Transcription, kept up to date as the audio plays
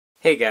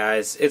Hey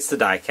guys, it's the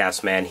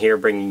Diecast Man here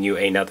bringing you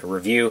another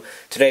review.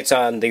 Today it's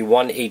on the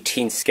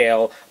 1/18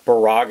 scale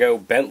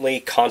Bburago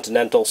Bentley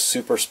Continental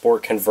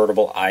Supersport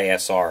Convertible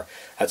ISR.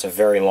 That's a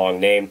very long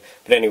name.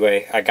 But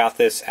anyway, I got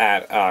this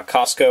at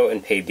Costco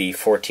and paid the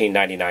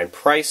 $14.99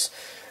 price.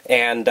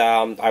 And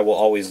I will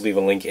always leave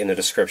a link in the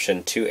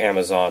description to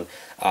Amazon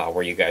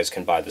where you guys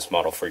can buy this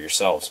model for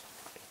yourselves.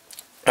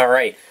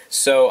 Alright,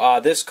 so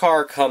this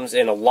car comes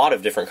in a lot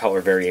of different color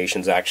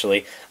variations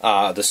actually.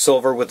 The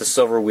silver with the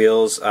silver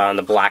wheels on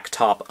the black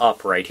top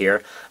up right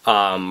here.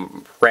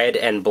 Red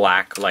and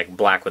black, like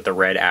black with the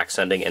red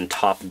accenting, and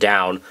top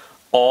down.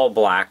 All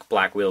black,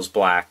 black wheels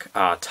black,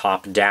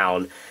 top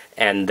down.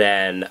 And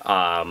then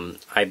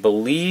I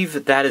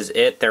believe that is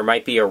it. There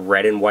might be a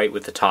red and white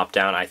with the top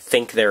down. I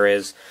think there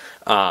is.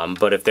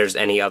 But if there's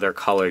any other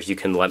colors, you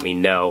can let me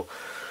know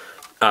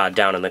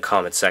down in the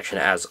comment section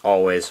as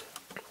always.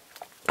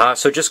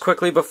 So just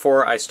quickly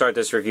before I start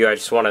this review, I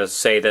just want to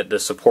say that the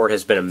support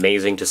has been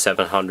amazing to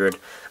 700.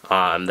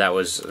 That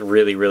was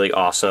really, really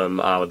awesome.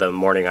 The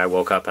morning I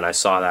woke up and I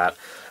saw that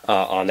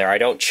on there. I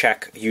don't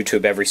check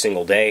YouTube every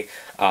single day,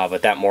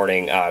 but that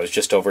morning I was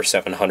just over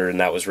 700 and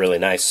that was really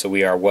nice. So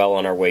we are well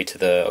on our way to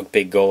the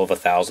big goal of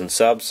 1,000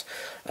 subs.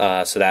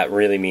 So that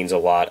really means a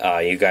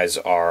lot. You guys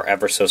are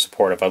ever so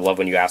supportive. I love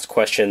when you ask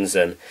questions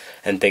and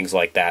things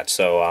like that.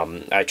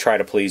 So I try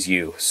to please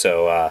you.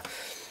 So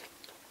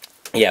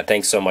yeah,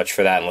 thanks so much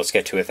for that, and let's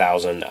get to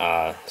 1,000.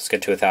 Let's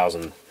get to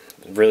 1,000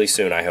 really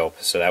soon, I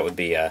hope. So that would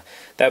be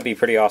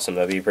pretty awesome.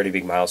 That'd be a pretty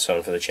big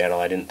milestone for the channel.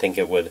 I didn't think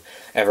it would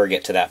ever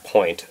get to that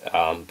point,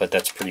 but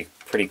that's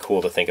pretty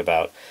cool to think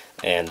about,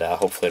 and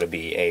hopefully it'll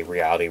be a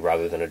reality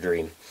rather than a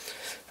dream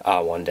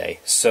one day.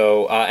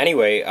 So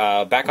anyway,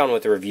 back on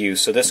with the review.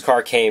 So this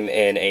car came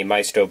in a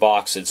Maisto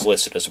box. It's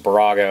listed as a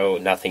Bburago.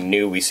 Nothing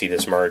new. We see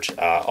this merge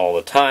all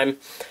the time.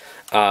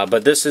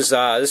 But this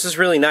is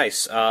really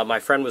nice. My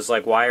friend was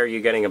like, "Why are you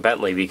getting a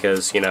Bentley?"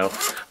 Because, you know,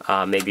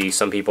 maybe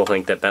some people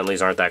think that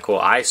Bentleys aren't that cool.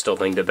 I still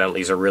think that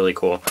Bentleys are really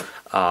cool.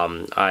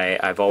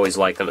 I've always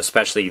liked them,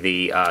 especially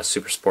the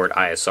Supersport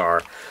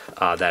ISR.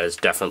 That is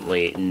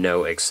definitely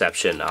no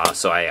exception.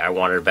 So I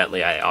wanted a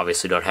Bentley. I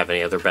obviously don't have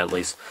any other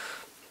Bentleys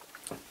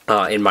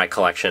in my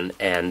collection,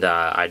 and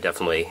I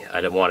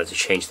wanted to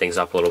change things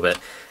up a little bit.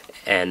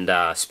 And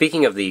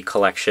speaking of the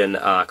collection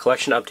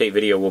update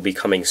video will be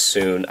coming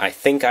soon. I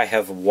think I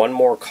have one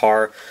more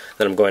car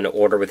that I'm going to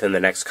order within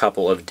the next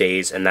couple of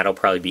days, and that'll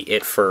probably be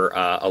it for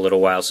a little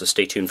while, so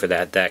stay tuned for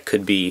that. That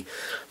could be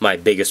my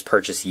biggest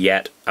purchase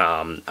yet.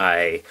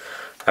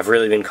 I've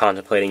really been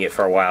contemplating it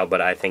for a while, but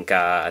I think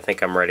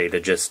I'm ready to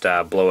just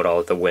blow it all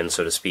at the wind,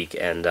 so to speak,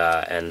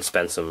 and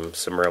spend some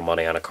real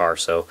money on a car.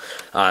 So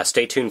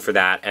stay tuned for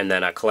that, and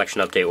then a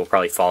collection update will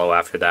probably follow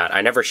after that.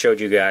 I never showed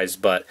you guys,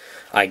 but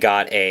I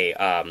got a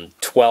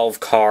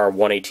 12-car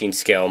 1/18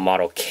 scale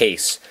model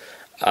case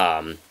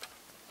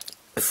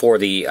for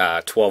the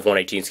 12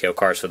 1/18 scale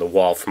cars for the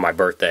wall for my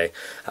birthday.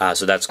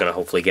 So that's going to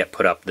hopefully get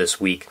put up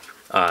this week,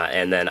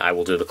 and then I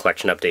will do the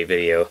collection update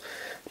video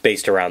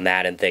based around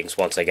that and things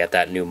once I get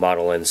that new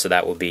model in. So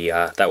that would be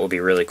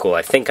really cool.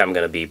 I think I'm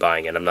going to be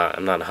buying it. I'm not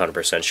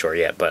 100% sure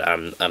yet, but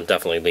I'm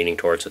definitely leaning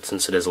towards it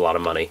since it is a lot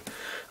of money.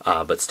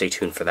 But stay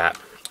tuned for that.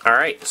 All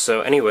right.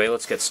 So anyway,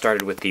 let's get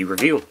started with the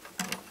review.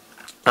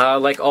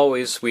 Like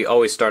always, we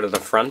always start at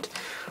the front,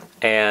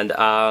 and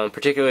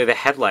particularly the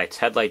headlights.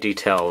 Headlight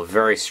detail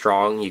very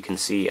strong. You can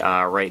see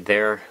right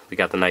there. We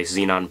got the nice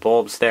xenon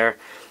bulbs there.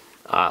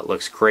 It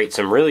looks great.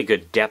 Some really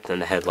good depth in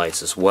the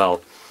headlights as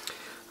well.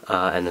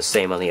 And the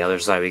same on the other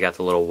side. We got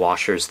the little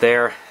washers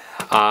there.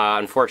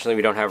 Unfortunately,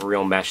 we don't have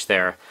real mesh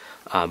there,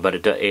 but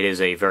it is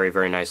a very,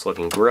 very nice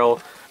looking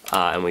grille.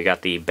 And we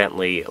got the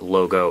Bentley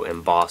logo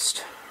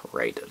embossed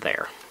right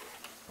there.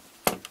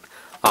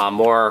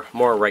 More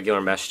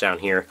regular mesh down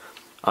here.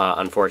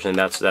 Unfortunately,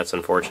 that's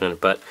unfortunate,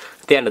 but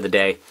at the end of the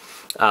day,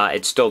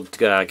 it still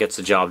gets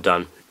the job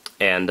done.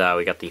 And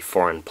we got the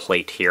foreign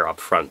plate here up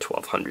front,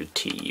 1200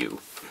 TU.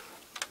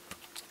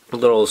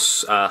 Little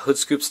hood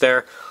scoops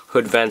there.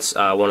 Hood vents,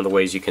 one of the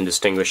ways you can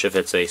distinguish if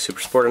it's a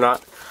Supersport or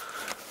not.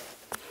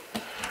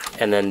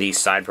 And then the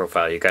side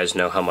profile. You guys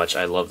know how much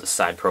I love the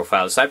side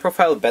profile. The side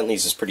profile of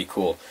Bentleys is pretty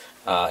cool.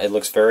 It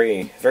looks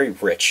very, very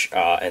rich,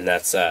 and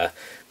that's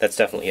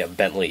definitely a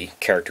Bentley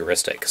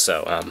characteristic.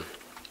 So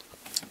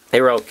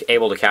they were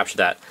able to capture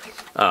that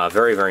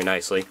very, very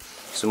nicely.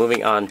 So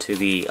moving on to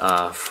the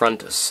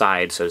front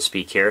side, so to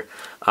speak here,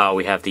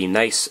 we have the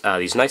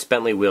these nice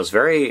Bentley wheels,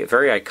 very,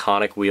 very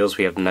iconic wheels.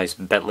 We have the nice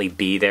Bentley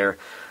B there.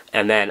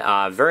 And then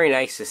very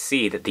nice to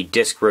see that the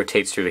disc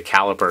rotates through the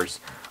calipers,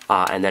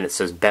 and then it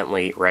says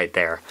Bentley right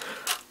there.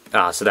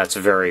 So that's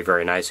very,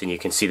 very nice, and you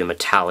can see the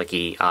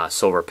metallic-y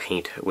silver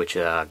paint, which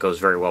goes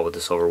very well with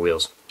the silver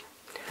wheels.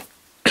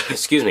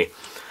 Excuse me.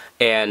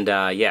 And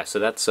yeah, so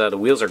that's the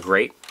wheels are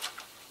great.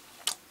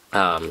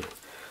 And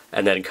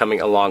then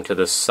coming along to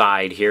the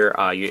side here,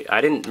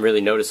 I didn't really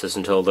notice this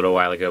until a little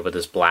while ago, but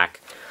this black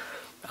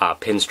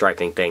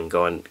pinstriping thing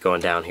going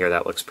down here,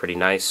 that looks pretty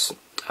nice.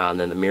 And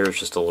then the mirror is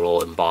just a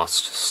little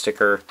embossed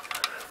sticker.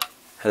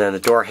 And then the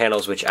door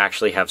handles, which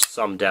actually have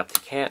some depth.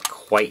 You can't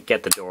quite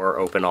get the door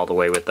open all the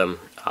way with them,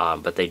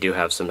 but they do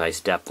have some nice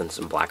depth and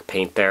some black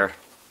paint there.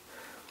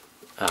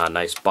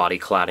 Nice body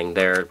cladding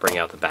there to bring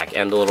out the back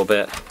end a little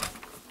bit.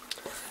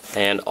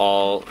 And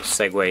all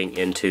segueing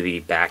into the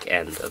back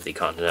end of the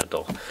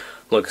Continental.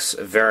 Looks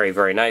very,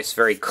 very nice,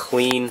 very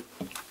clean.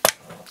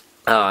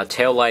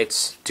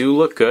 Taillights do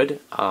look good.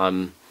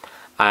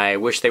 I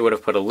wish they would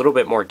have put a little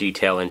bit more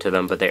detail into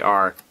them, but they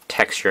are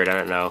textured. I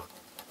don't know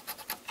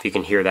if you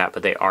can hear that,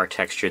 but they are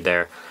textured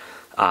there.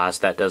 So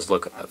that does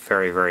look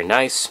very, very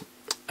nice.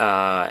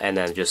 And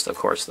then just, of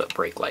course, the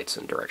brake lights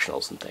and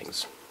directionals and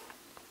things.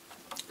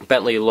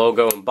 Bentley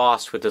logo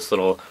embossed with this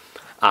little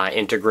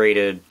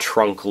integrated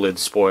trunk lid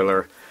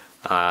spoiler.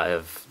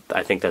 I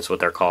think that's what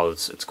they're called.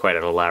 It's quite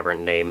an elaborate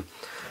name.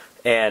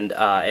 And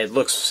it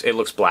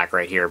looks black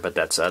right here, but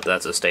that's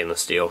a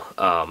stainless steel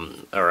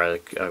or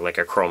like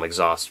a chrome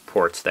exhaust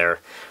ports there.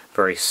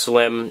 Very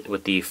slim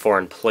with the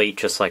foreign plate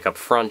just like up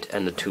front,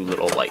 and the two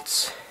little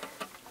lights.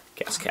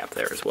 Gas cap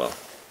there as well.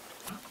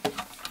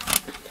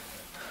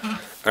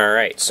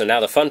 Alright, so now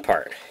the fun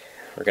part.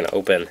 We're going to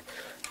open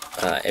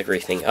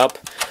everything up.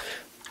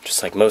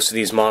 Just like most of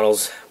these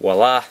models.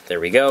 Voila, there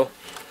we go.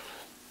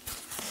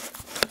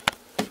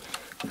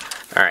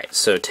 Alright,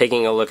 so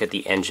taking a look at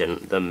the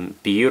engine, the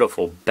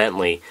beautiful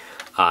Bentley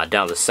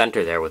down the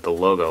center there with the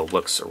logo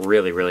looks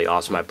really, really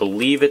awesome. I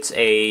believe it's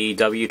a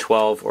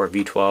W12 or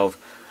V12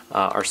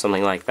 or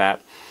something like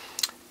that,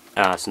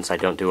 since I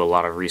don't do a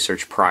lot of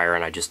research prior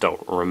and I just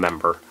don't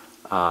remember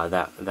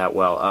that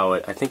well. Oh,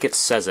 I think it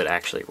says it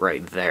actually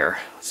right there.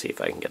 Let's see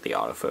if I can get the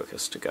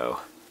autofocus to go.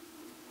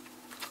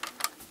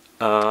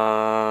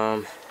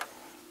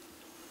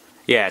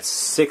 Yeah, it's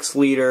 6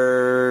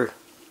 liter...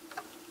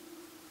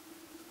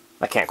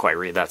 I can't quite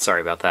read that, sorry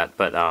about that,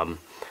 but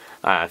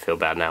I feel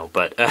bad now.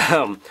 But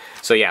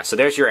so yeah, so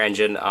there's your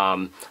engine.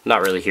 I'm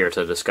not really here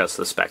to discuss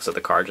the specs of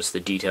the car, just the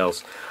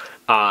details.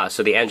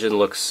 So the engine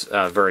looks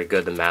very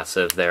good, the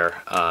massive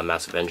there,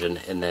 massive engine,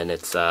 and then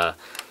it's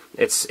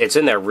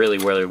in there really,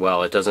 really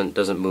well. It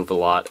doesn't move a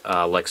lot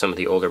like some of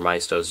the older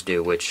Maestos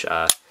do, which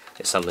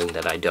is something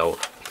that I don't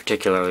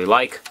particularly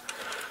like.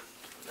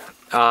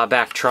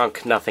 Back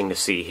trunk, nothing to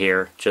see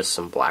here, just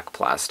some black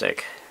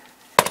plastic.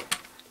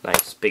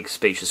 Nice, big,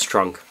 spacious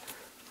trunk,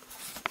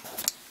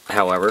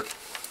 however.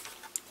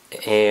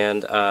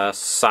 And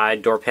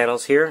side door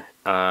panels here.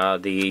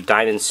 The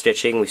diamond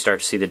stitching, we start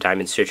to see the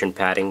diamond stitching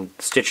pattern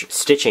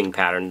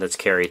that's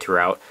carried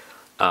throughout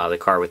the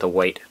car with the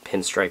white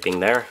pinstriping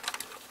there.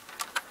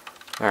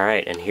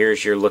 Alright, and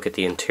here's your look at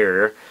the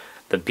interior.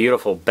 The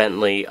beautiful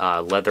Bentley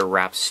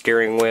leather-wrapped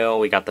steering wheel.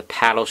 We got the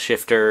paddle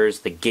shifters,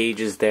 the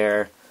gauges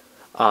there.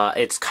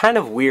 It's kind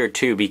of weird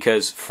too,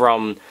 because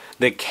from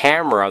the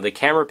camera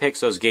picks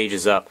those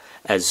gauges up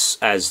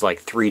as like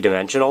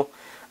three-dimensional,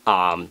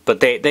 but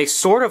they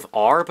sort of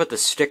are, but the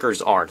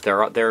stickers aren't.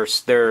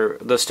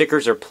 The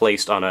stickers are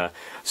placed on a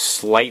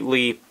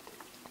slightly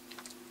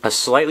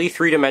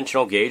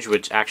three-dimensional gauge,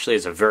 which actually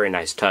is a very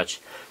nice touch.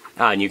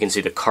 And you can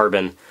see the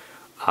carbon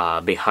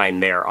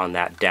behind there on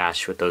that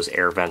dash with those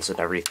air vents and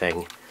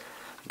everything.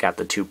 Got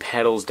the two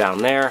pedals down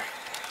there.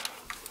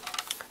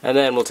 And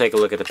then we'll take a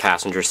look at the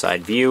passenger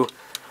side view.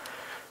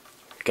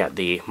 Got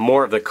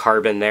more of the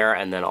carbon there,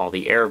 and then all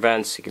the air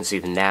vents. You can see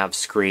the nav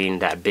screen,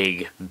 that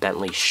big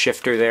Bentley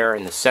shifter there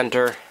in the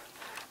center,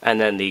 and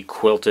then the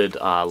quilted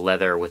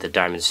leather with the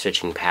diamond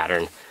stitching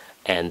pattern,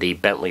 and the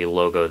Bentley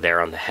logo there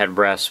on the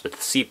headrest with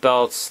the seat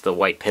belts, the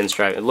white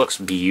pinstripe. It looks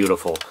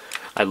beautiful.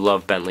 I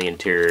love Bentley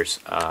interiors,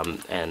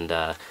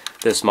 and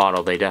this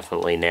model, they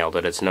definitely nailed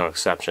it. It's no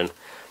exception.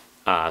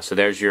 So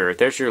there's your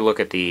look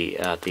at the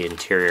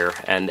interior,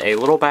 and a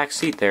little back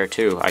seat there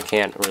too. I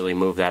can't really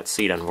move that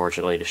seat,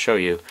 unfortunately, to show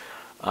you,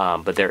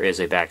 but there is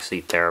a back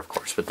seat there, of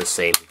course, with the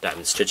same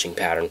diamond stitching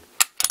pattern.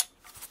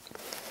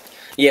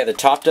 Yeah, the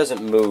top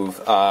doesn't move,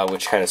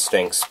 which kind of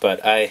stinks,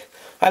 but I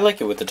like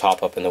it with the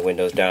top up and the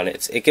windows down.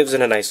 It gives it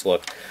a nice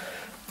look,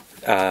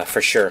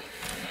 for sure.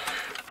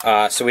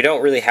 So we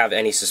don't really have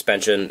any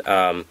suspension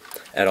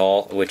at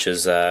all, which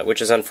is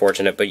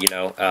unfortunate. But you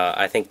know,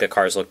 I think the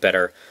cars look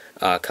better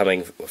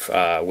coming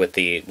with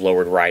the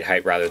lowered ride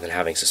height rather than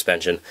having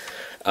suspension.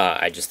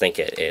 I just think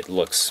it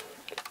looks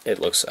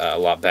a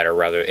lot better.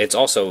 Rather, it's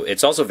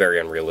also very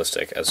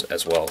unrealistic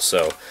as well.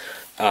 So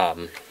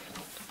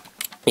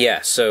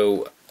yeah,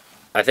 so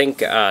I think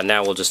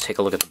now we'll just take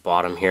a look at the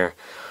bottom here.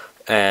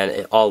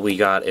 And all we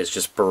got is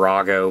just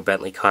Bburago,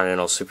 Bentley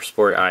Continental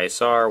Supersport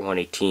ISR,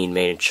 118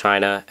 made in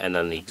China, and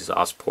then the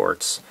exhaust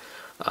ports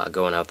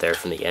going out there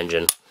from the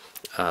engine.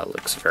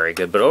 Looks very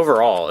good. But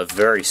overall, a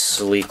very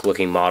sleek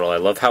looking model. I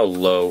love how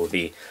low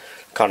the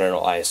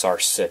Continental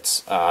ISR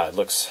sits. It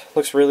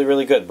looks really,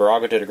 really good.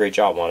 Bburago did a great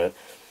job on it.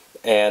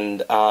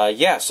 And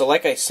yeah, so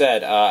like I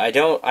said,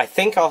 I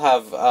think I'll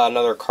have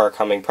another car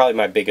coming, probably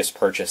my biggest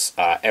purchase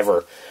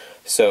ever.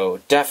 So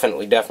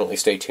definitely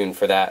stay tuned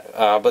for that.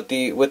 But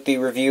with the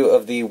review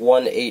of the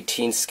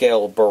 1/18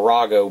 scale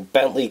Bburago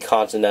Bentley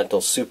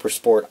Continental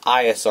Supersport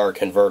ISR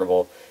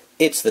convertible,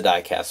 it's the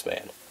Diecast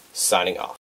Man, signing off.